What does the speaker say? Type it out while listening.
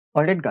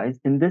Alright guys,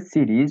 in this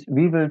series,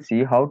 we will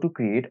see how to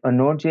create a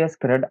Node.js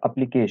CRUD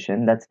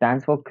application that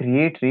stands for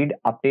create, read,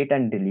 update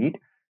and delete.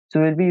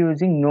 So we'll be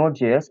using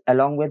Node.js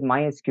along with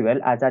MySQL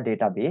as our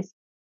database.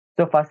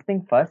 So first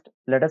thing first,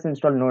 let us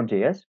install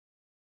Node.js.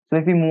 So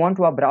if we move on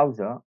to our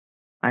browser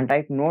and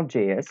type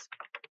Node.js,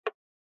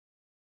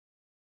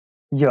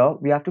 here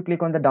we have to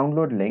click on the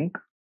download link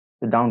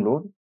to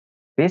download.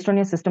 Based on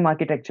your system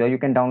architecture, you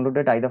can download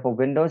it either for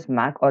Windows,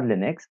 Mac or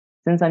Linux.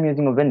 Since I'm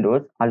using a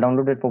Windows, I'll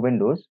download it for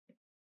Windows.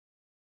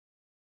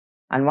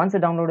 And once the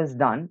download is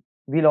done,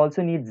 we'll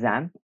also need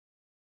XAMPP.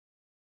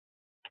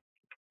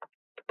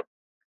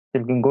 So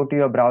you can go to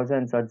your browser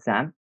and search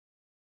XAMPP,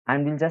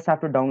 and we'll just have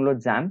to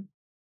download XAMPP.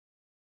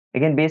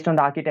 Again, based on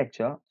the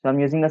architecture, so I'm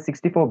using a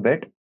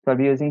 64-bit, so I'll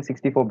be using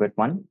 64-bit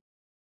one.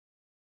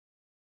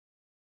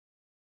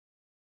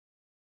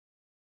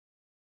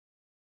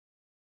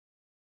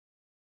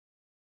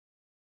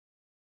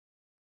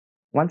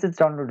 Once it's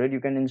downloaded, you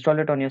can install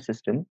it on your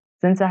system.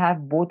 Since I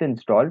have both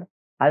installed,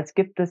 I'll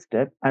skip this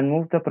step and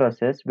move the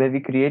process where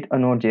we create a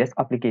Node.js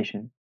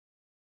application.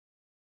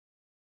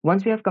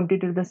 Once we have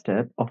completed the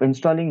step of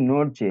installing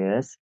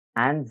Node.js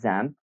and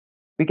XAMPP,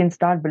 we can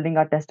start building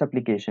our test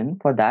application.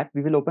 For that,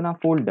 we will open our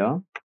folder,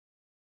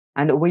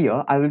 and over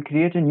here, I will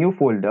create a new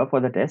folder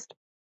for the test.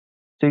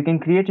 So you can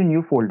create a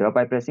new folder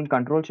by pressing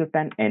Ctrl Shift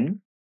and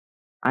N,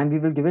 and we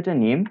will give it a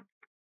name.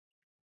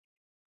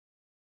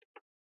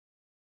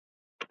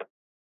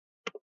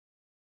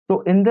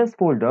 So in this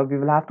folder, we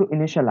will have to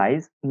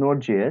initialize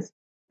Node.js.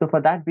 So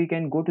for that, we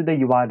can go to the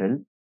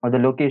URL or the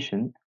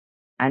location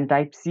and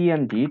type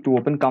cmd to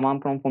open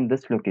command prompt from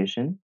this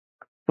location.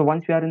 So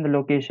once we are in the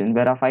location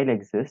where our file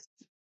exists,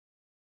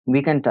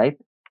 we can type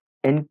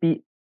npm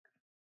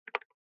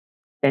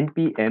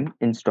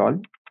install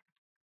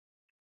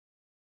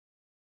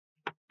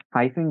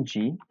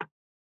 -g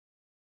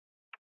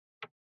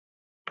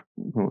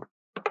node.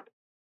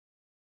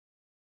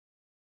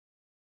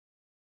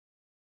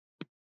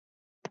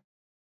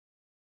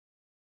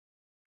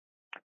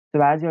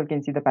 So as you all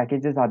can see, the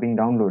packages are being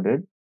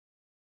downloaded,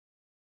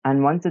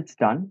 and once it's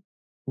done,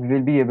 we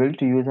will be able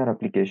to use our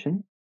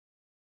application.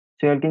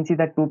 So you can see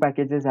that 2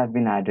 packages have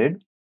been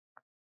added.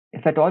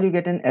 If at all you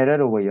get an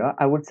error over here,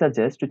 I would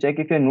suggest to check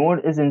if your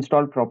node is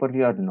installed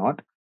properly or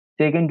not.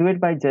 So you can do it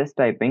by just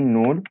typing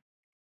node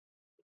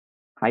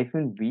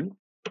 -v,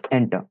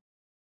 enter.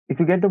 If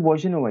you get the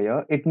version over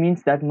here, it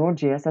means that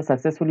Node.js has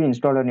successfully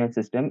installed on your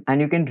system,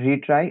 and you can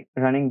retry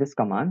running this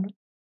command.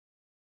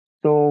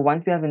 So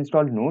once we have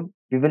installed Node,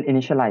 we will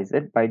initialize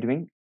it by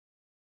doing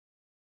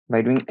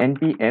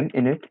npm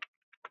init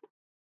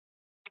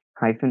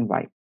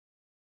 -y.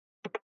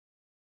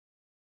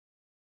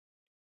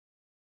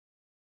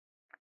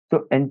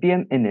 So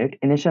npm init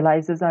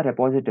initializes our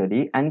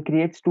repository and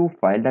creates 2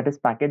 files, that is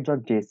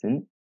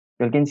package.json.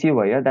 You can see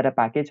over here that a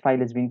package file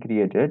has been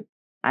created,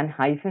 and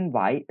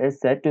 -y is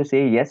set to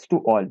say yes to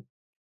all.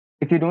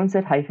 If you don't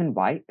set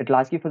 -y, it'll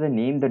ask you for the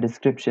name, the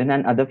description,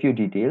 and other few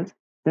details.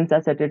 Since I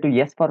set it to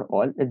yes for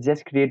all, it's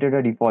just created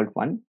a default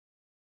one.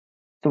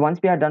 So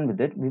once we are done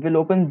with it, we will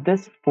open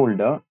this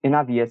folder in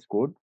our VS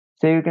Code.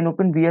 So you can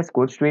open VS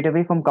Code straight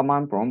away from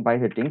command prompt by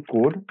hitting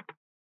code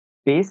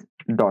space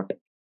dot.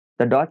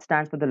 The dot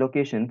stands for the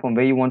location from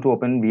where you want to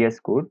open VS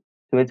Code.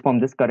 So it's from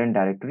this current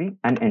directory,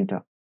 and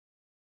enter.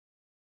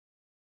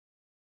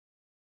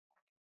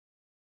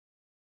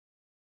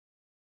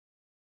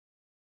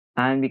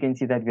 And we can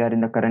see that we are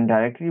in the current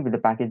directory with the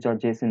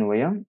package.json over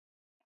here.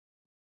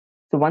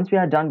 So once we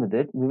are done with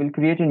it, we will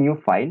create a new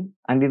file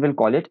and we will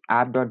call it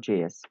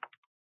app.js.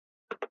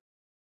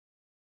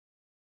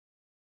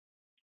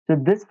 So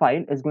this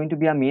file is going to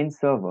be our main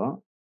server,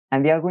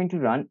 and we are going to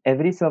run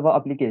every server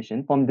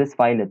application from this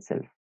file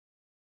itself.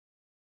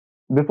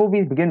 Before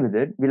we begin with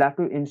it, we'll have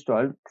to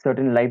install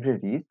certain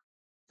libraries.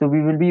 So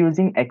we will be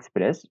using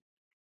Express.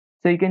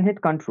 So you can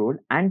hit Control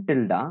and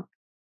tilde,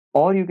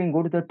 or you can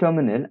go to the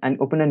terminal and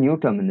open a new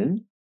terminal.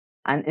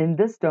 And in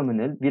this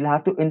terminal, we'll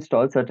have to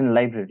install certain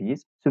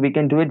libraries. So we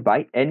can do it by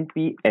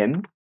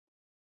npm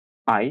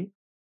I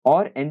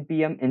or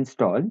npm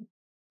install,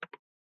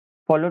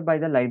 followed by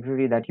the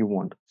library that you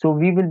want. So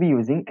we will be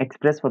using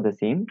Express for the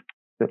same.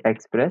 So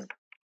Express,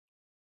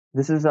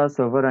 this is our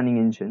server running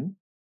engine,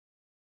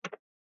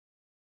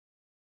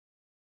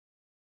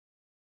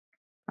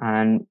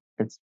 and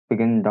it's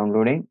begin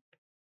downloading.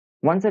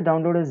 Once the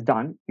download is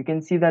done, you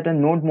can see that a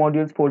node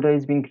modules folder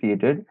is being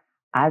created,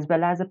 as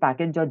well as a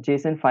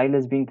package.json file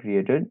is being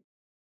created.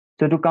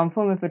 So to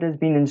confirm if it has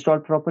been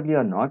installed properly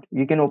or not,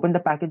 you can open the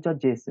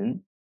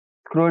package.json,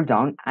 scroll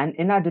down, and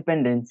in our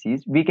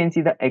dependencies, we can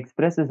see the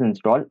Express is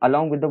installed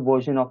along with the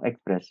version of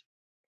Express.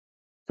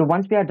 So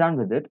once we are done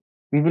with it,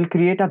 we will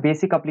create a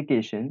basic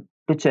application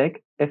to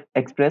check if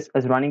Express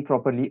is running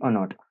properly or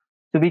not.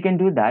 So we can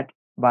do that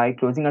by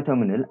closing a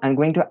terminal and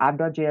going to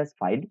app.js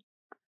file.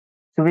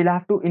 So we'll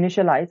have to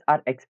initialize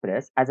our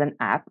Express as an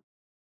app.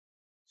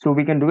 So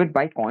we can do it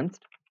by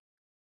const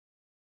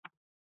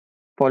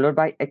followed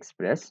by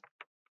Express,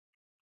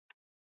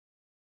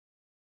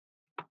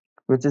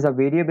 which is a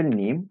variable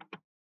name,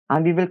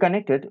 and we will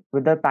connect it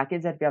with the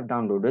package that we have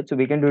downloaded. So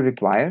we can do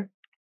require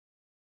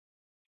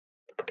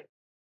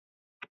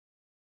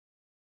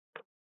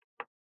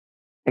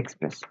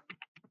express.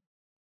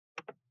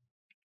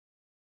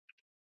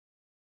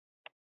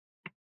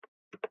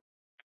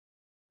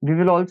 We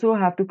will also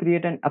have to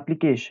create an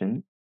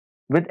application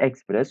with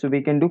express. So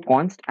we can do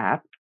const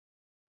app.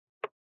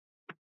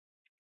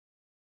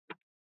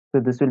 So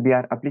this will be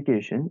our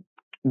application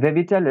where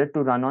we tell it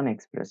to run on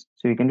express.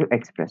 So you can do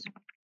express.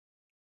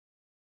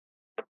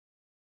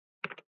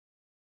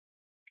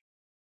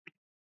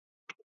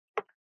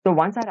 So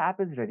once our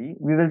app is ready,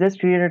 we will just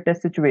create a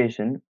test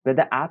situation where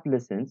the app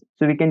listens.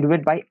 So we can do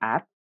it by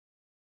app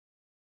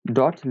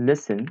dot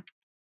listen.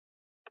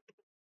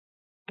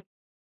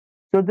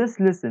 So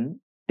this listen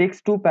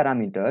takes two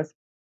parameters,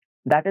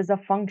 that is a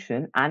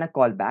function and a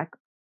callback.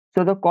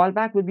 So the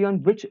callback will be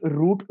on which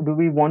route do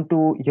we want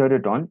to hear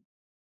it on.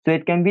 So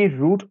it can be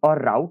route or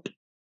route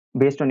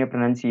based on your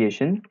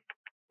pronunciation.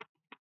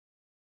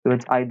 So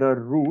it's either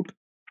route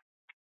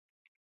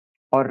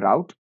or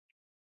route.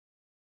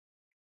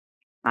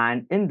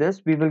 And in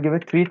this, we will give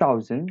it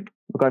 3000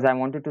 because I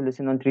wanted to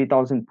listen on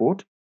 3000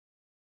 port,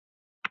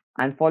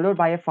 and followed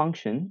by a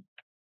function.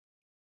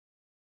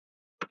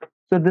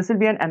 So this will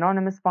be an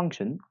anonymous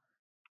function.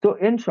 So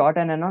in short,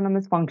 an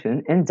anonymous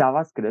function in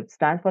JavaScript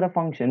stands for a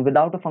function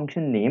without a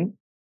function name.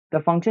 The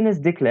function is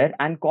declared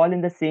and called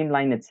in the same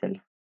line itself.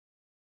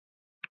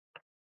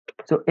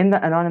 So in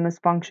the anonymous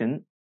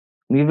function,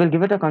 we will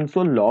give it a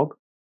console log,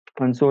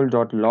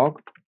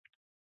 console.log,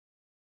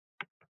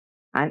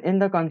 and in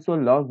the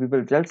console log, we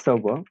will tell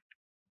server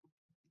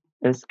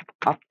is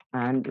up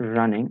and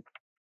running,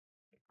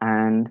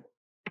 and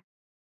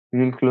we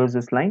will close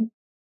this line.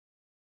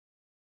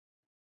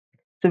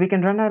 So we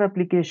can run our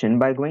application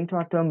by going to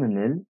our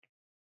terminal.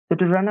 So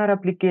to run our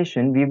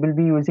application, we will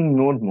be using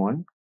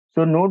nodemon.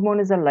 So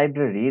nodemon is a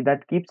library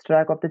that keeps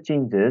track of the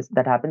changes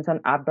that happens on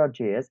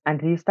app.js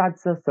and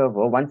restarts the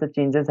server once the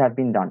changes have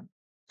been done.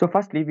 So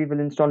firstly, we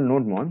will install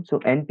nodemon. So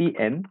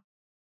npm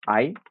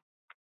I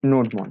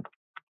nodemon.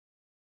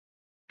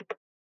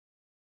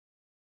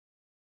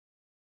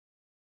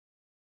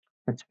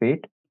 Let's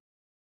wait.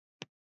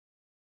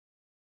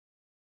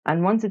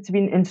 And once it's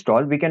been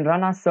installed, we can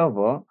run our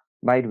server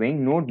by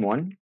doing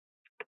nodemon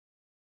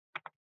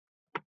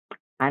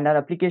and our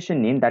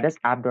application name, that is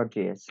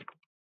app.js.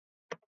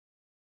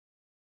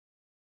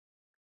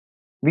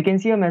 We can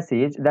see a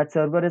message that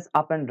server is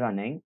up and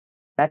running.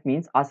 That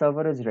means our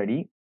server is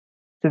ready.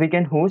 So we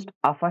can host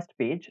our first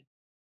page.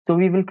 So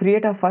we will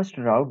create a first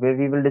route where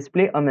we will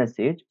display a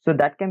message. So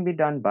that can be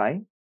done by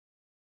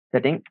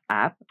setting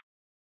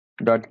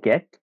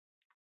app.get.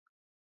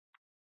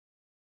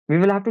 We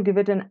will have to give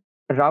it an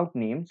route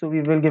name. So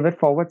we will give it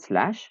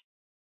 /.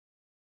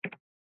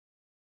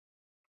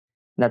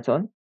 That's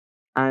all.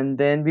 And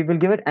then we will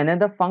give it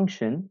another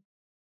function.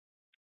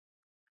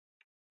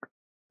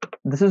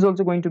 This is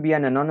also going to be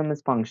an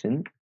anonymous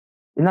function.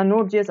 In our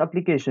Node.js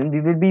application, we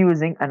will be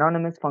using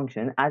anonymous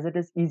function as it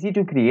is easy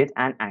to create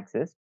and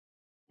access.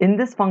 In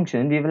this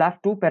function, we will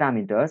have two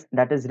parameters,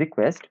 that is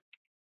request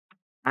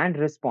and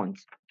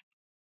response.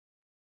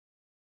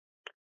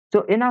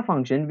 So in our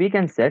function, we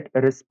can set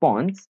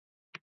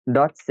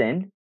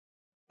response.send.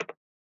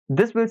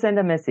 This will send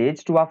a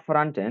message to our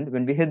front end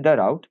when we hit the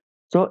route.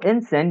 So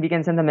in send, we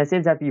can send the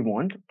message that we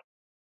want.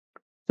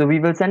 So we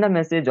will send a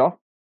message of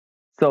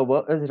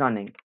server is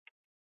running.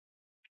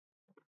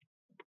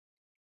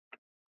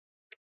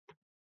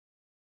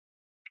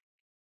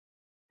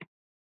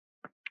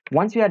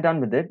 Once we are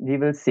done with it, we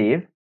will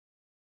save,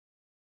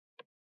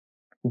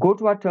 go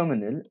to our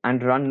terminal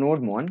and run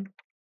nodemon,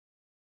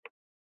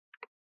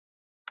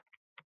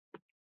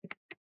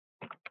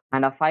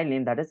 and our file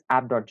name, that is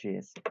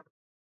app.js.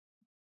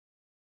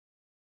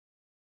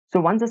 So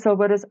once the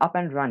server is up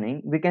and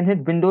running, we can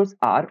hit Windows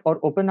R or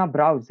open our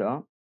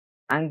browser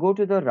and go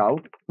to the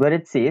route where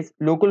it says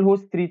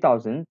localhost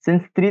 3000,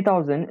 since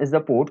 3000 is the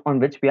port on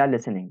which we are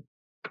listening.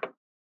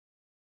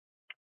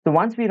 So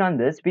once we run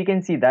this, we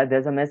can see that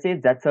there's a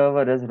message that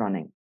server is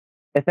running.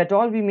 If at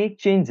all we make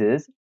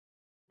changes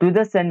to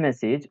the send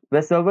message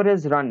where server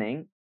is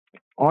running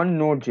on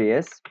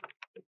Node.js,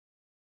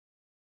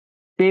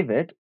 save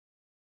it,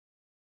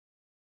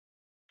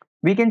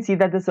 we can see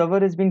that the server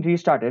has been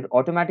restarted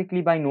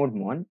automatically by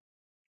nodemon.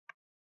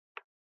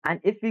 And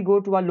if we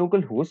go to our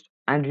local host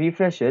and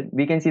refresh it,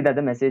 we can see that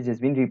the message has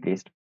been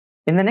replaced.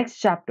 In the next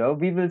chapter,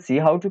 we will see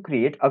how to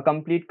create a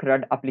complete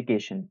CRUD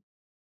application.